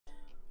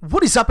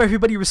What is up,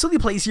 everybody?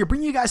 RasouliPlays here,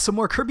 bringing you guys some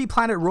more Kirby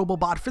Planet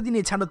Robobot for the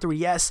Nintendo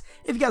 3DS.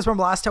 If you guys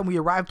remember last time, we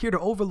arrived here to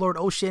Overlord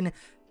Ocean,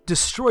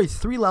 destroyed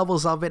 3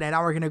 levels of it, and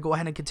now we're going to go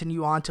ahead and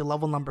continue on to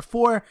level number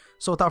 4.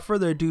 So without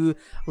further ado,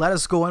 let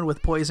us go in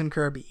with Poison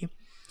Kirby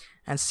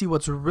and see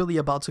what's really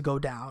about to go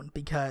down,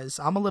 because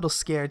I'm a little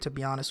scared, to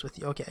be honest with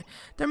you. Okay,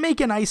 they're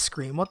making ice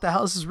cream. What the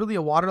hell? Is this really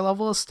a water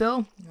level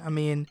still? I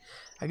mean,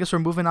 I guess we're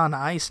moving on to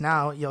ice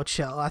now. Yo,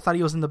 chill. I thought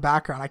he was in the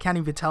background. I can't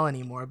even tell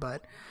anymore,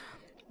 but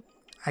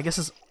I guess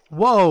it's...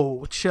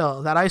 Whoa,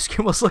 chill. That ice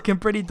cream was looking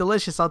pretty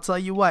delicious, I'll tell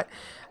you what.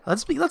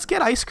 Let's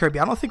get Ice Kirby.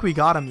 I don't think we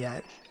got him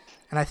yet.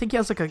 And I think he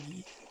has like a...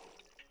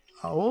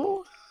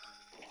 Oh?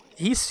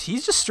 He's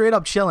just straight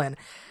up chilling.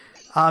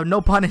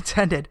 No pun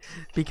intended.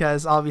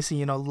 Because obviously,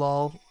 you know,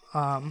 lol.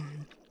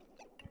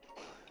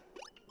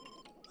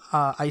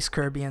 Ice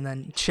Kirby and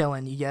then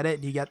chilling. You get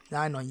it? You get...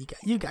 I know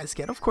you guys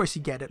get it. Of course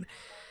you get it.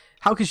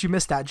 How could you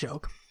miss that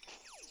joke?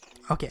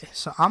 Okay,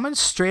 so I'm gonna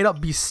straight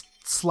up be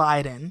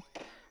sliding.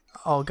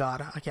 Oh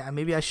god, okay,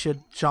 maybe I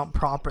should jump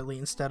properly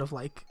instead of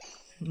like,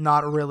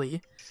 not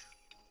really.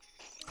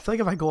 I feel like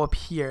if I go up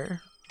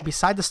here,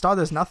 beside the star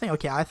there's nothing?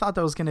 Okay, I thought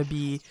there was gonna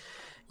be,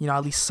 you know,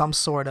 at least some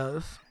sort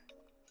of...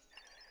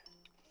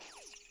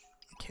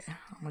 Okay,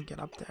 I'm gonna get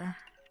up there.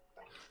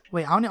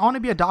 Wait, I want to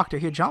be a doctor.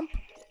 Here, jump.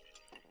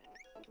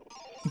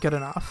 Good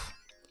enough.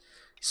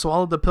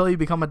 Swallow the pill, you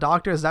become a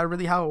doctor. Is that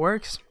really how it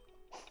works?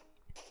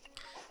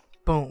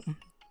 Boom.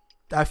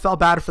 I felt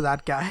bad for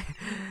that guy.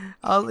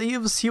 He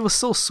was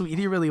so sweet.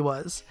 He really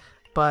was.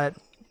 But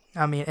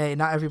I mean, hey,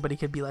 not everybody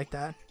could be like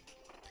that.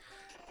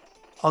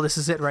 Oh, this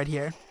is it right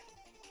here.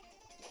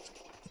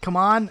 Come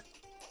on,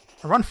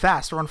 run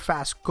fast, run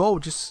fast. Go,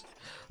 just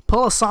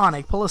pull a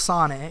Sonic, pull a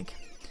Sonic.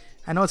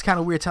 I know it's kind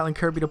of weird telling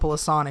Kirby to pull a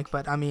Sonic,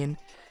 but I mean,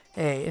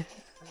 hey,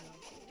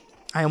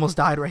 I almost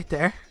died right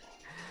there.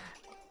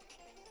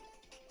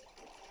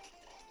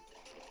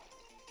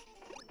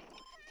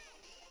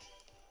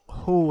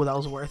 Oh, that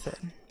was worth it.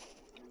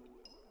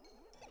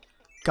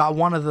 Got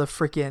one of the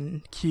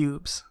freaking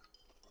cubes.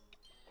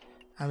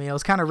 I mean, it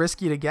was kind of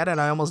risky to get it.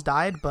 I almost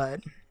died,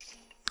 but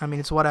I mean,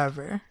 it's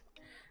whatever.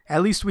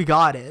 At least we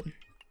got it,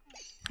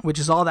 which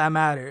is all that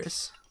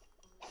matters.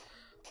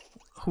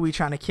 Who we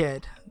trying to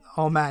kid?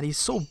 Oh man, he's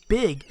so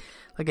big,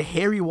 like a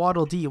hairy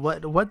Waddle Dee.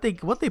 What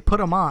they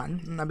put him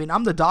on? I mean,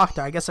 I'm the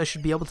doctor. I guess I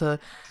should be able to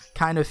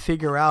kind of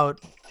figure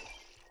out.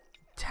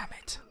 Damn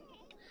it!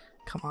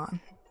 Come on.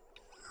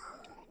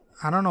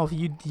 I don't know if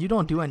you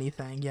don't do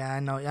anything. Yeah, I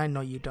know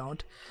you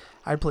don't.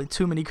 I played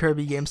too many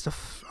Kirby games to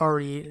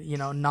already, you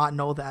know, not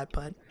know that,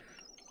 but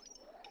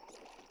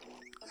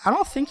I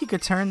don't think you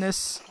could turn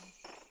this.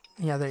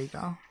 Yeah, there you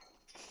go.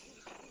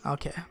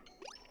 Okay.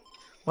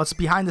 What's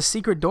behind the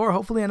secret door?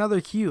 Hopefully another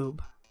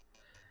cube.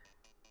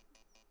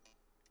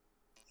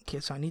 Okay,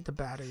 so I need the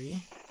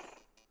battery.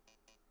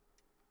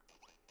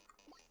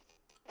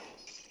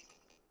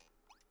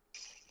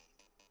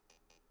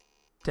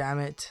 Damn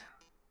it.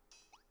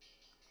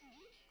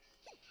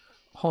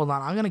 Hold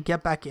on, I'm gonna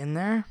get back in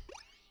there.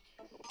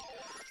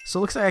 So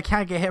it looks like I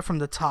can't get hit from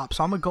the top.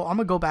 So I'm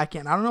gonna go back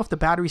in. I don't know if the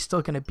battery's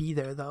still gonna be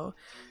there though.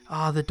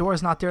 Ah, the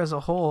door's not there as a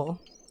whole.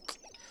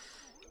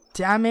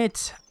 Damn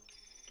it.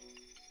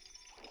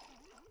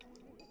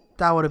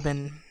 That would have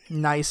been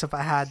nice if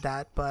I had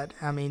that, but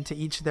I mean, to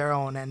each their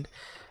own, and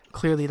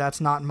clearly that's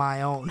not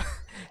my own.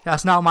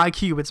 That's not my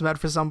cube. It's meant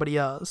for somebody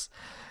else,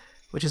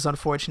 which is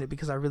unfortunate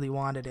because I really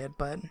wanted it,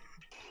 but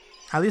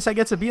at least I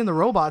get to be in the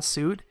robot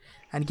suit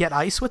and get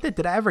ice with it.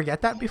 Did I ever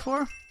get that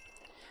before?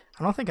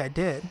 I don't think I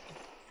did.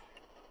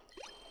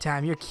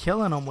 Damn, you're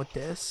killing them with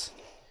this.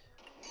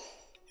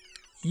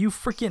 You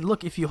freaking...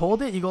 Look, if you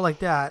hold it, you go like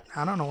that.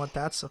 I don't know what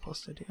that's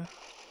supposed to do.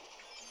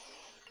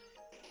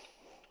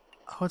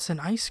 Oh, it's an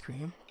ice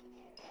cream.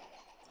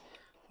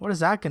 What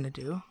is that going to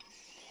do?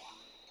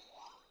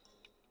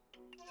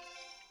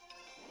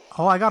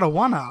 Oh, I got a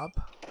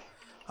 1-up.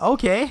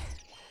 Okay.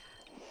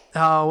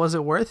 Was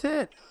it worth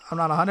it? I'm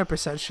not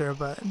 100% sure,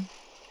 but...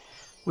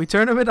 We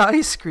turned him into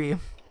ice cream.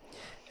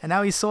 And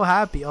now he's so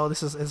happy. Oh,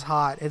 this is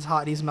hot. It's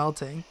hot. He's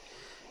melting.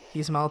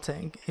 He's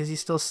melting. Is he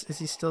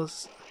still...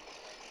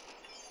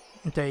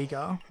 There you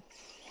go.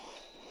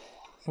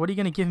 What are you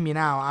going to give me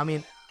now? I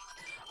mean,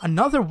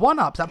 another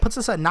 1-up. That puts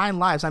us at 9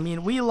 lives. I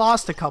mean, we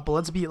lost a couple.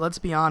 Let's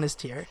be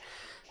honest here.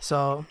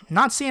 So,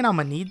 not saying I'm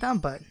going to need them,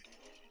 but...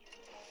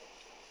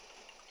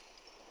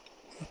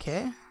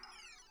 Okay.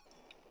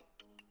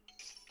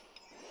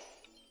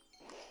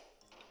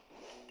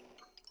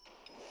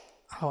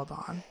 Hold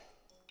on.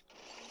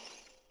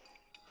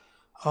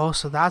 Oh,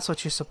 so that's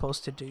what you're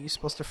supposed to do. You're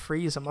supposed to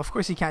freeze them. Of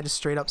course, you can't just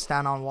straight up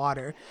stand on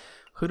water.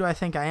 Who do I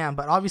think I am?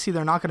 But obviously,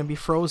 they're not going to be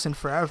frozen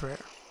forever.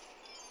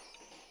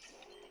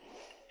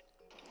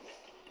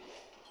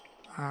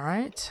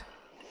 Alright.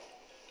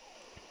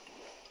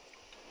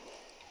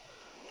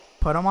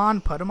 Put them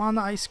on. Put them on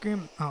the ice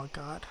cream. Oh,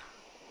 God.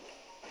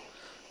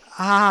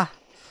 Ah!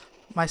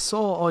 My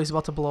soul. Oh, he's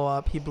about to blow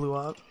up. He blew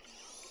up.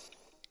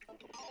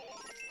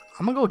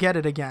 I'm gonna go get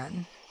it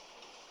again.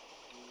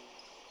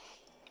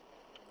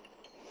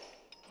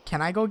 Can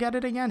I go get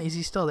it again? Is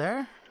he still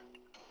there?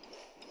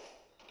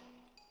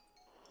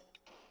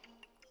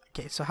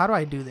 Okay, so how do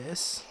I do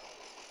this?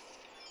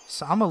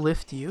 So I'm gonna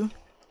lift you.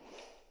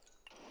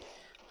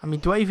 I mean,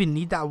 do I even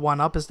need that one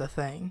up is the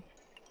thing.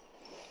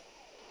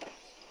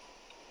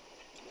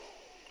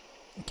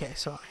 Okay,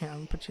 so here, I'm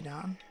gonna put you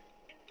down.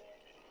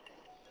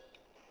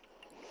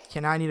 Okay,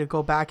 now I need to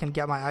go back and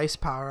get my ice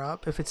power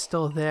up if it's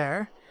still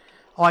there.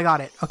 Oh, I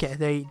got it. Okay,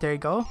 there you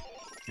go.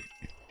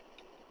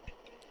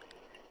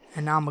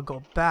 And now I'm gonna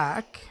go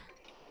back.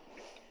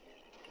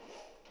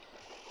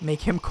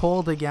 Make him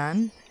cold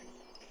again.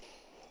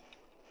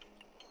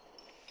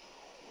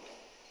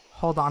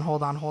 Hold on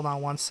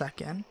 1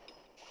 second.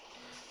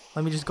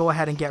 Let me just go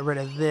ahead and get rid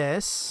of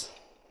this.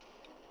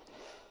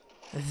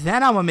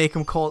 Then I'm gonna make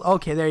him cold.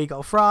 Okay, there you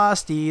go.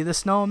 Frosty the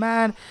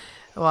Snowman.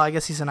 Well, I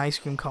guess he's an ice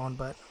cream cone,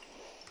 but...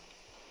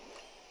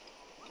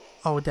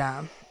 Oh,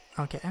 damn.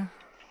 Okay.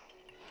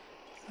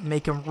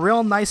 Make him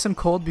real nice and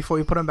cold before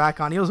we put him back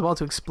on. He was about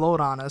to explode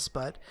on us,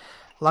 but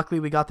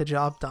luckily we got the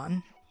job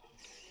done.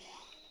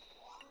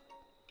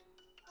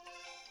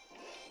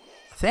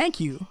 Thank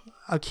you.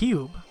 A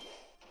cube.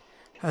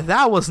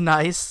 That was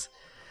nice.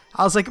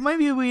 I was like,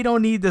 maybe we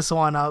don't need this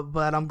one up,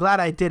 but I'm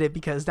glad I did it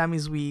because that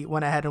means we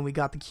went ahead and we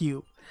got the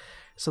cube.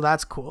 So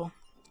that's cool.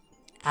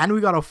 And we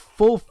got a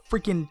full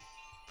freaking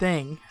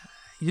thing.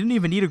 You didn't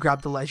even need to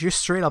grab the ledge. You're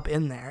straight up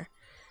in there.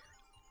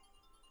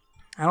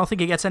 I don't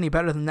think it gets any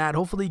better than that.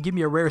 Hopefully give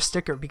me a rare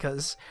sticker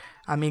because,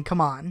 I mean,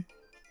 come on.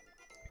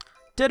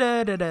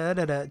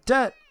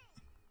 Da-da-da-da-da-da-da.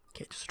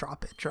 Okay, just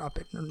drop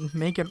it.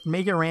 Make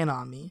it rain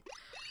on me.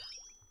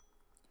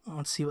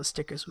 Let's see what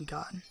stickers we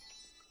got.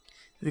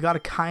 We got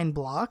a kind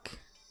block.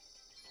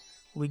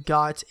 We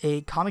got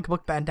a comic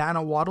book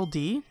bandana Waddle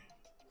Dee.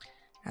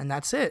 And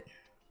that's it.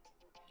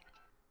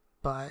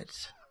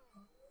 But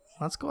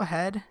let's go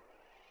ahead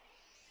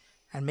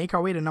and make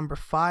our way to number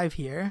 5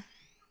 here.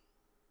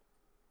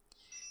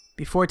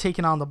 Before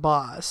taking on the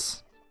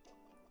boss.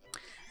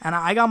 And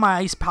I got my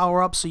ice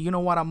power up, so you know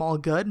what? I'm all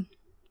good.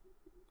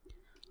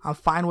 I'm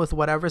fine with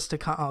whatever's to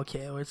come.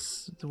 Okay,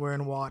 we're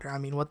in water. I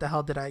mean, what the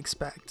hell did I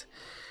expect?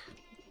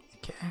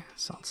 Okay,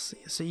 so let's see.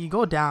 So you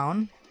go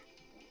down.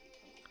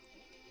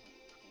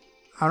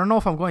 I don't know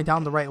if I'm going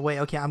down the right way.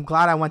 Okay, I'm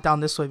glad I went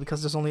down this way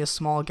because there's only a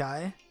small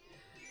guy.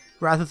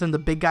 Rather than the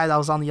big guy that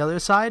was on the other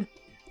side.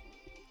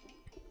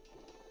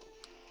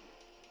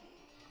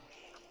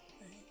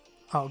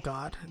 Oh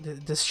god,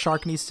 this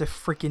shark needs to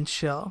freaking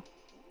chill.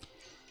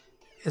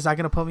 Is that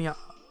gonna put me up?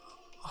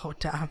 Oh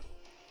damn.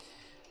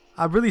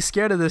 I'm really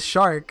scared of this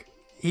shark.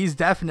 He's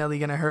definitely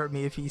gonna hurt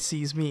me if he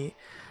sees me.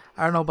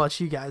 I don't know about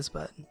you guys,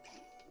 but...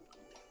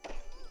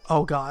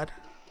 Oh god.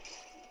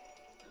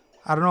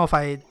 I don't know if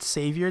I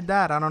saviored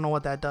that. I don't know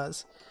what that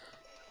does.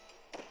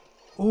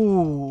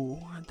 Ooh,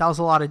 that was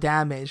a lot of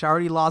damage. I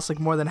already lost like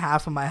more than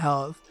half of my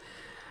health.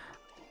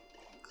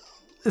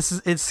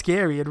 It's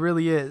scary. It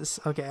really is.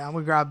 Okay, I'm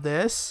gonna grab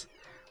this.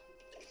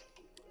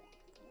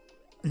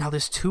 Now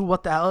there's 2.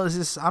 What the hell is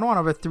this? I don't want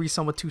to have a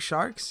threesome with 2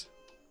 sharks.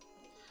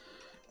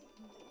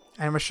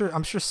 And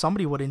I'm sure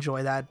somebody would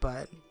enjoy that,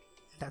 but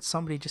that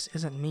somebody just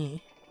isn't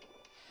me.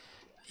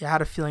 Yeah, I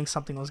had a feeling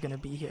something was gonna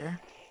be here.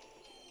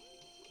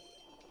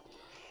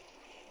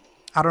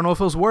 I don't know if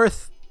it was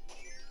worth.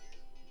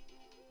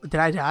 Did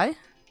I die?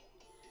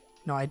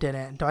 No, I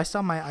didn't. Do I still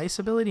have my ice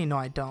ability? No,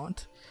 I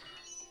don't.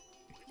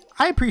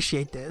 I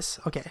appreciate this.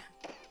 Okay.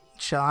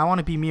 Chill. I want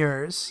to be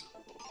mirrors.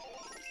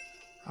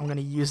 I'm going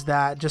to use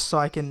that just so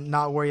I can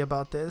not worry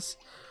about this.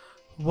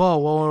 Whoa,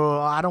 whoa,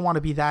 whoa. I don't want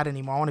to be that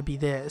anymore. I want to be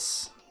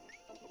this.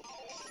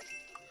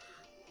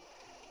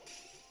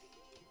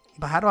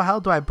 But how the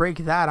hell do I break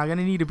that? I'm going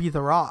to need to be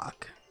the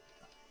rock.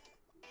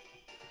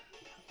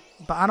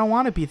 But I don't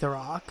want to be the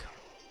rock.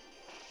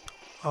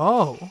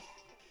 Oh.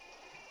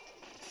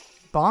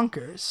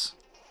 Bonkers.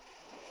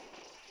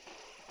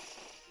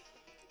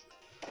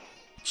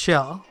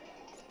 Chill.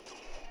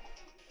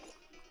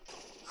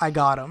 I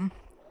got him.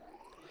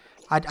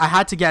 I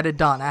had to get it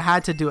done. I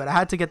had to do it. I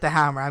had to get the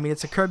hammer. I mean,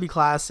 it's a Kirby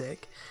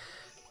classic.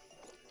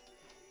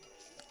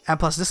 And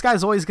plus, this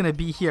guy's always going to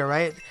be here,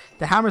 right?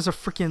 The hammer's a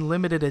freaking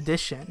limited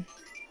edition.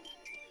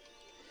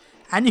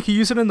 And you can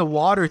use it in the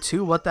water,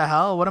 too. What the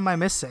hell? What am I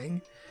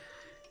missing?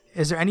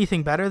 Is there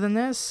anything better than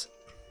this?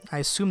 I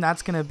assume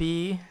that's going to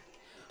be...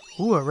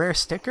 Ooh, a rare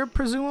sticker,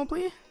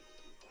 presumably?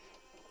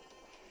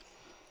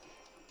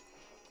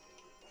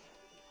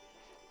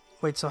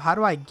 Wait, so how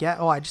do I get...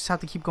 Oh, I just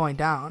have to keep going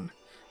down.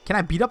 Can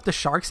I beat up the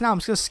sharks now? I'm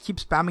just going to keep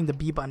spamming the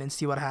B button and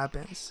see what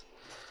happens.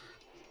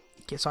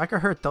 Okay, so I can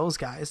hurt those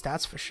guys,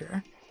 that's for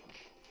sure.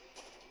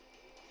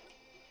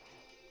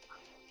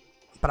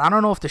 But I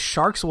don't know if the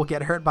sharks will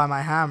get hurt by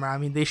my hammer. I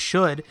mean, they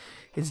should.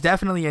 It's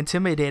definitely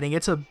intimidating.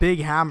 It's a big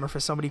hammer for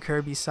somebody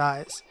Kirby's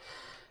size.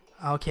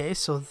 Okay,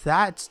 so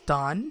that's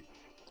done.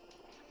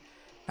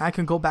 Now I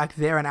can go back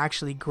there and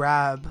actually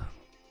grab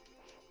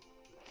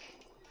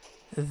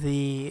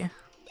the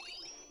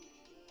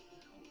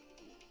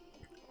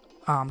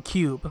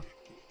cube,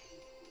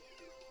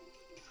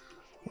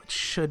 which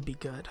should be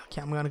good.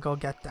 Okay, I'm gonna go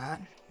get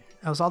that.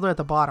 It was all the way at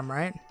the bottom,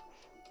 right?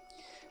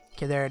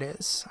 Okay, there it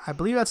is. I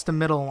believe that's the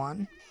middle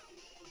one.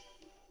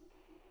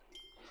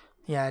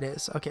 Yeah, it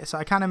is. Okay, so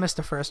I kind of missed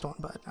the first one,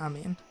 but I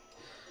mean,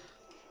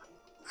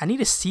 I need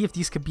to see if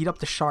these could beat up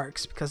the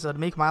sharks because it would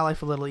make my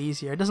life a little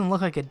easier. It doesn't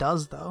look like it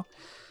does, though.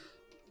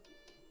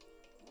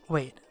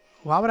 Wait,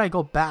 why would I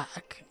go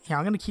back? Yeah,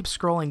 I'm going to keep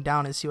scrolling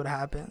down and see what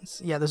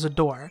happens. Yeah, there's a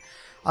door.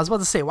 I was about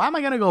to say, why am I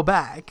going to go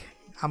back?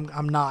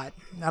 I'm not.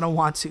 I don't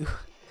want to.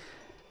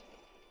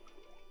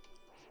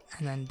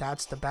 And then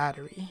that's the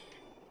battery.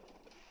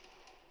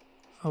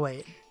 Oh,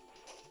 wait.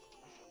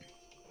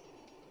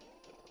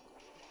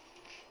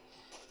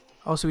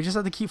 Oh, so we just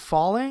have to keep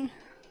falling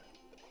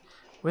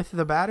with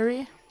the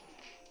battery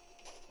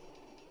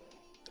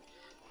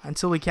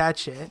until we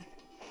catch it.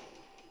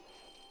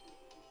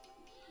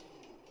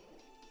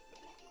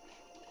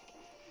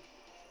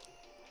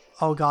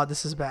 Oh god,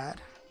 this is bad.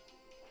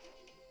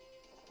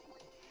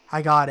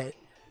 I got it.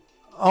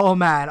 Oh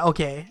man,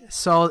 okay.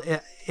 So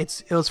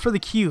it was for the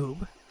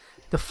cube,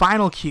 the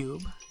final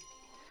cube.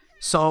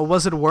 So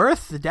was it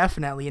worth?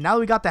 Definitely. And now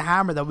we got the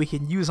hammer that we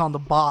can use on the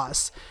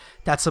boss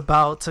that's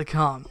about to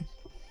come.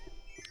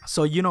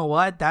 So you know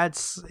what?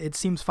 It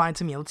seems fine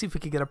to me. Let's see if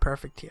we can get a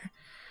perfect here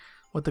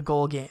with the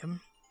goal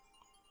game.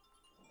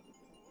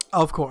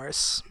 Of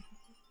course.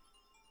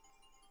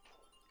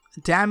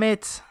 Damn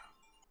it.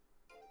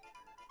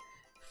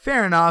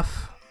 Fair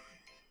enough.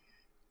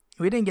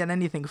 We didn't get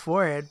anything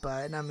for it,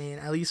 but I mean,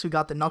 at least we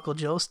got the Knuckle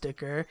Joe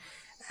sticker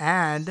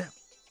and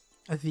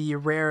the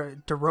rare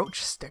DeRoach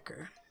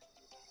sticker.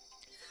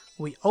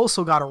 We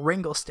also got a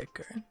Ringo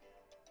sticker.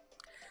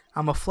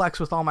 I'm gonna flex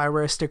with all my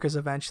rare stickers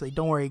eventually.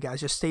 Don't worry,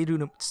 guys. Just stay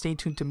tuned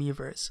to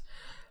Miiverse.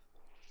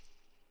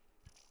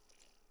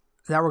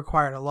 That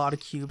required a lot of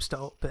cubes to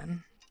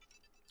open.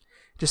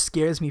 Just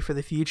scares me for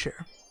the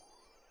future.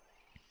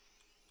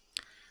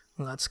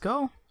 Let's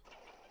go.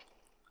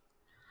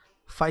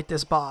 Fight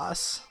this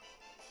boss.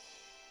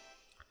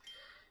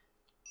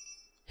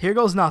 Here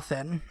goes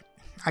nothing.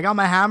 I got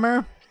my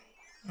hammer.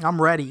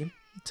 I'm ready,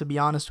 to be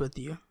honest with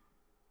you.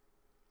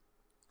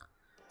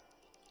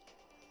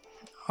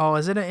 Oh,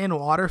 is it an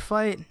in-water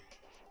fight?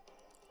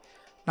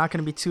 Not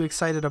gonna be too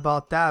excited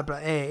about that,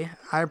 but hey,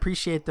 I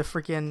appreciate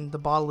the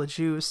bottle of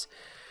juice.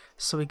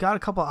 So we got a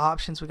couple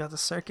options. We got the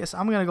circus.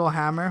 I'm gonna go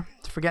hammer.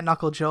 Forget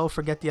Knuckle Joe.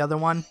 Forget the other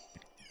one.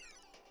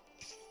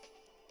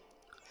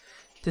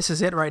 This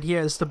is it right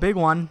here. This is the big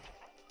one.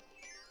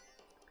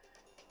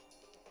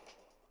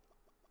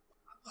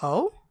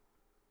 Oh?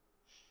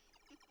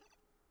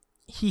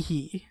 Hee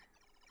hee.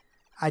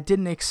 I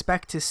didn't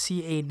expect to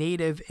see a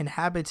native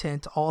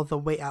inhabitant all the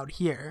way out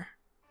here.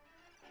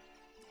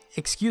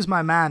 Excuse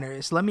my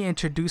manners. Let me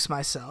introduce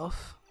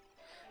myself.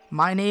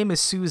 My name is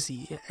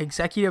Susie,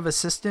 executive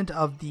assistant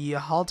of the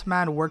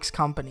Haltmann Works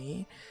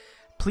Company.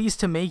 Pleased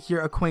to make your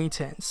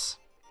acquaintance.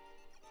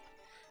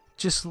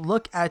 Just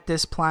look at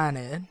this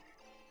planet.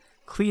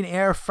 Clean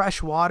air,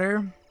 fresh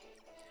water.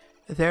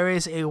 There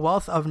is a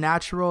wealth of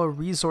natural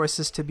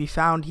resources to be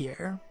found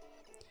here.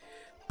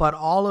 But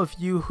all of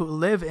you who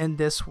live in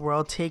this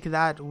world take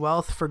that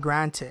wealth for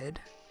granted.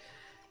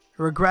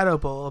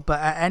 Regrettable, but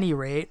at any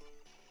rate,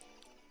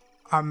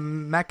 our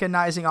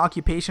mechanizing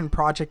occupation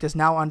project is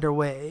now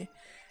underway,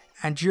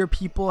 and your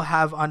people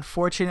have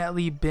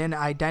unfortunately been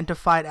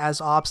identified as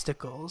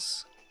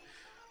obstacles.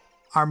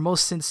 Our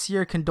most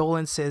sincere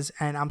condolences,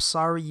 and I'm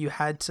sorry you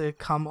had to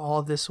come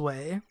all this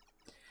way.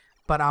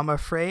 But I'm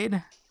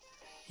afraid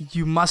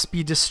you must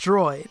be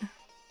destroyed.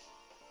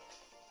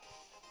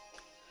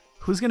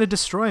 Who's gonna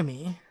destroy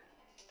me?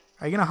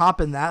 Are you gonna hop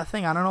in that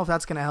thing? I don't know if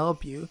that's gonna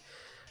help you.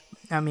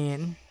 I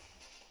mean,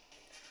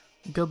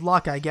 good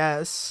luck, I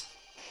guess.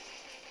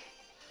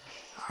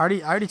 I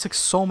already took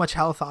so much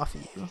health off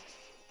of you.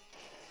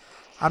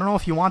 I don't know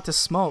if you want to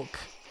smoke.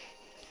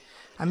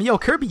 I mean, yo,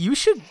 Kirby, you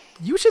should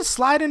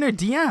slide in her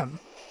DM.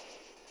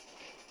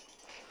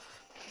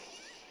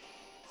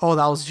 Oh,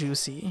 that was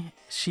juicy.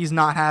 She's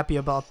not happy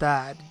about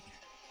that.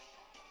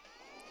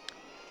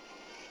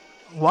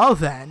 Well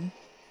then.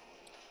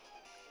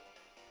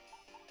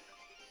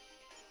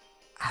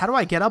 How do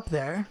I get up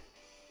there?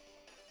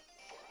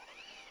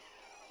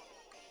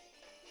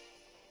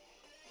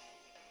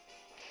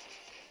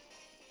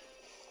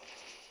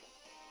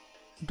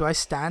 Do I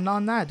stand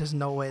on that? There's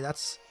no way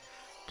that's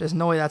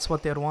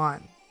what they'd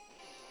want.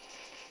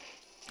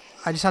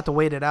 I just have to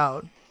wait it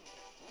out.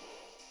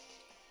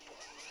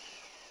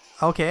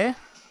 Okay.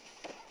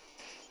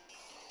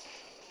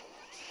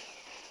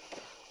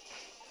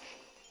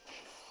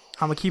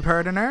 I'm gonna keep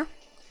hurting her.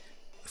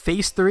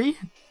 Phase 3.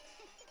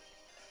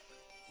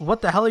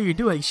 What the hell are you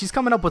doing? She's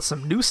coming up with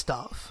some new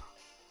stuff.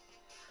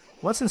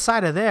 What's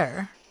inside of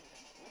there?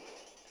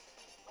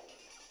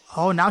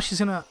 Oh, now she's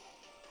gonna...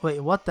 Wait,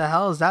 what the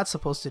hell is that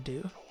supposed to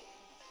do?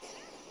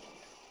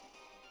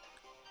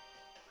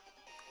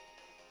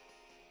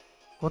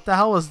 What the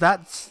hell was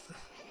that?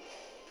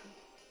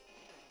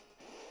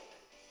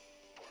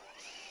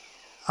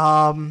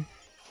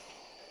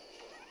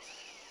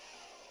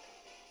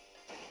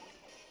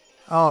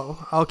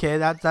 Oh, okay,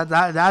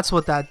 that's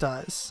what that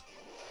does.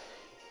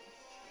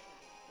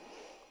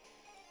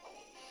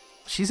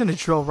 She's gonna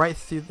drill right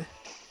through the...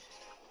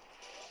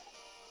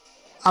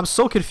 I'm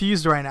so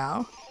confused right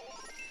now.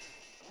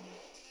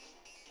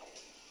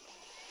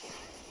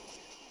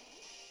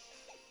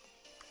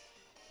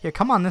 Here,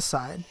 come on this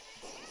side.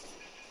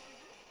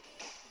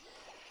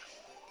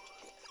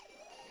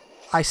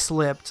 I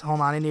slipped.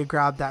 Hold on, I need to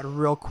grab that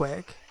real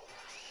quick.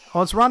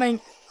 Oh, it's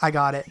running. I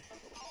got it.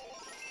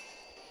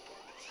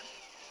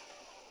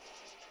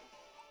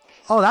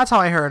 Oh, that's how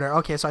I heard her.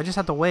 Okay, so I just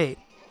have to wait.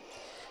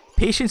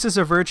 Patience is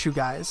a virtue,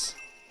 guys.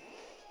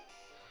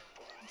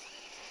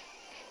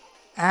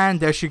 And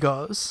there she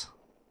goes.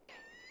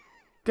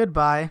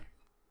 Goodbye.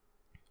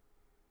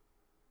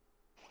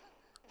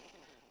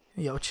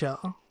 Yo,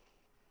 chill.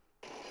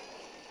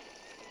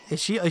 Is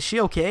she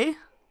okay?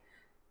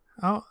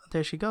 Oh,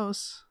 there she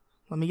goes.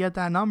 Let me get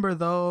that number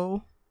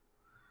though.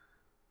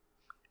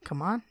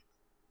 Come on.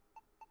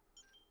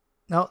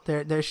 No,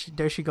 there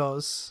she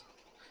goes.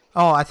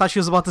 Oh, I thought she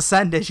was about to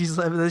send it. She's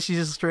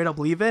just straight up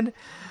leaving.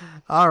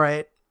 All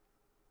right.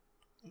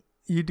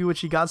 You do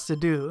what you got to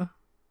do.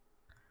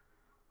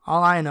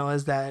 All I know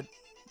is that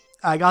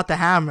I got the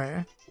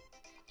hammer.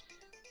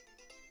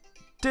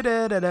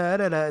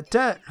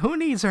 Who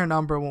needs her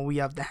number when we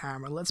have the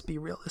hammer? Let's be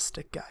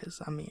realistic,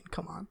 guys. I mean,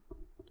 come on.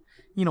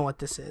 You know what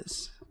this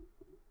is.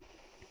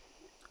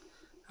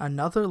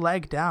 Another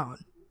leg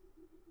down.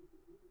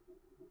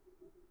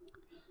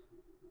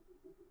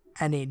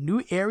 And a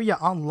new area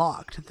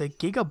unlocked. The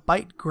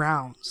Gigabyte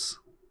Grounds.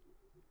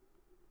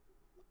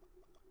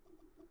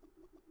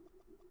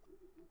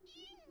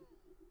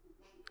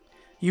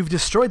 You've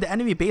destroyed the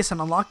enemy base and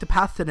unlocked the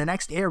path to the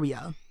next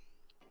area.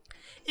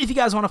 If you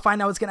guys want to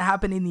find out what's going to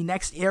happen in the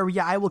next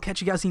area, I will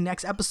catch you guys in the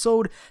next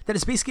episode. That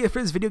is basically it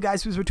for this video,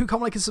 guys. Please remember to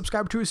comment, like, and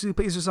subscribe to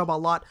RasouliPlays. Yourself a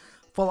lot.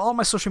 Follow all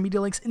my social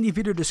media links in the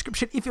video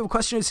description. If you have a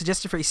question or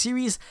suggestion for a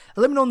series,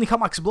 let me know in the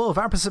comment box below. If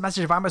I don't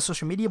message via my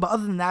social media. But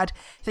other than that,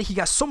 thank you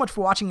guys so much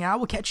for watching, and I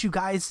will catch you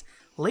guys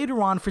later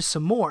on for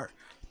some more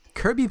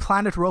Kirby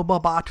Planet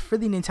Robobot for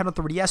the Nintendo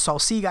 3DS. So I'll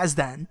see you guys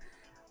then.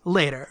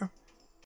 Later.